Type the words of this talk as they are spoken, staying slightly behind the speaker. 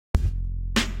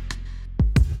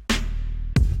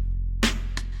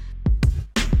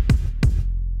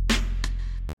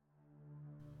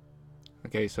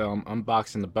Okay, so I'm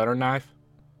unboxing the butter knife.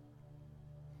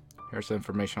 Here's the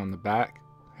information on the back.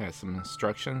 It has some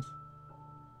instructions.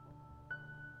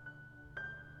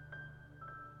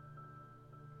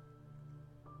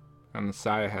 On the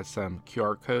side it has some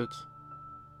QR codes.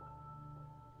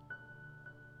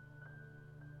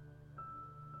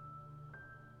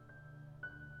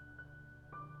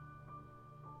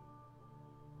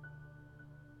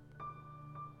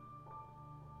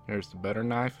 Here's the butter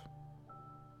knife.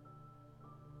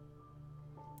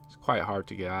 It's quite hard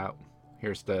to get out.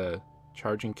 Here's the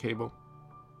charging cable.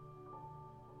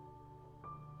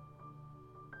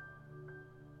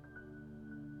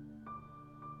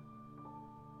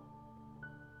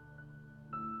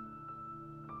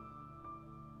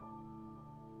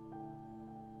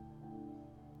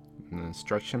 And the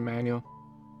instruction manual.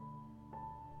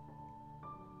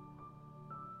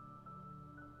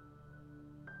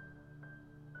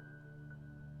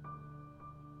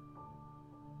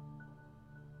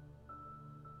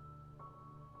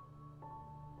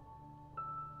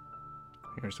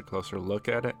 Here's a closer look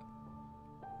at it.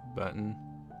 Button.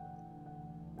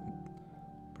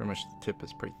 Pretty much the tip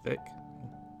is pretty thick.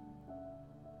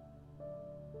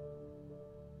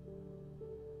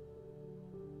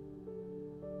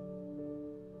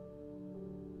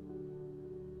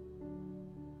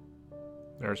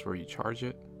 There's where you charge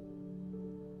it.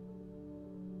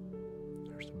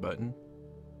 There's the button.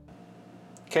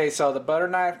 Okay, so the butter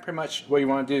knife, pretty much what you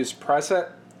want to do is press it,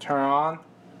 turn it on,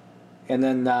 and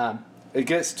then it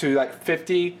gets to like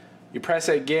 50. You press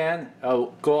it again,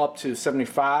 it'll go up to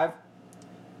 75.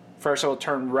 First it'll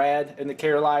turn red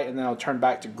indicator light, and then it'll turn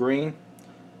back to green,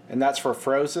 and that's for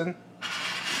frozen.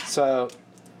 So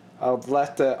I'll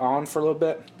left it on for a little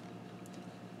bit.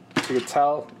 You can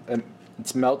tell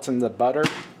it's melting the butter.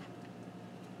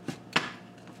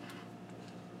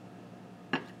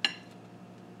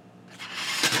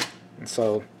 And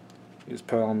so you just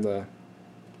put on the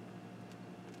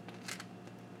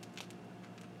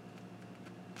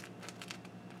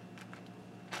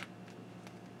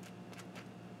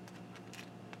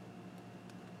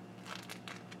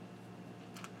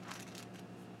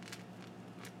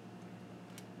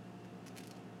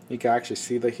you can actually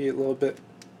see the heat a little bit,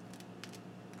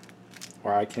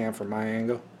 or I can from my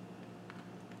angle.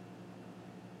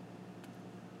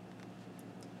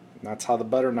 And that's how the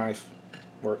butter knife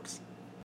works.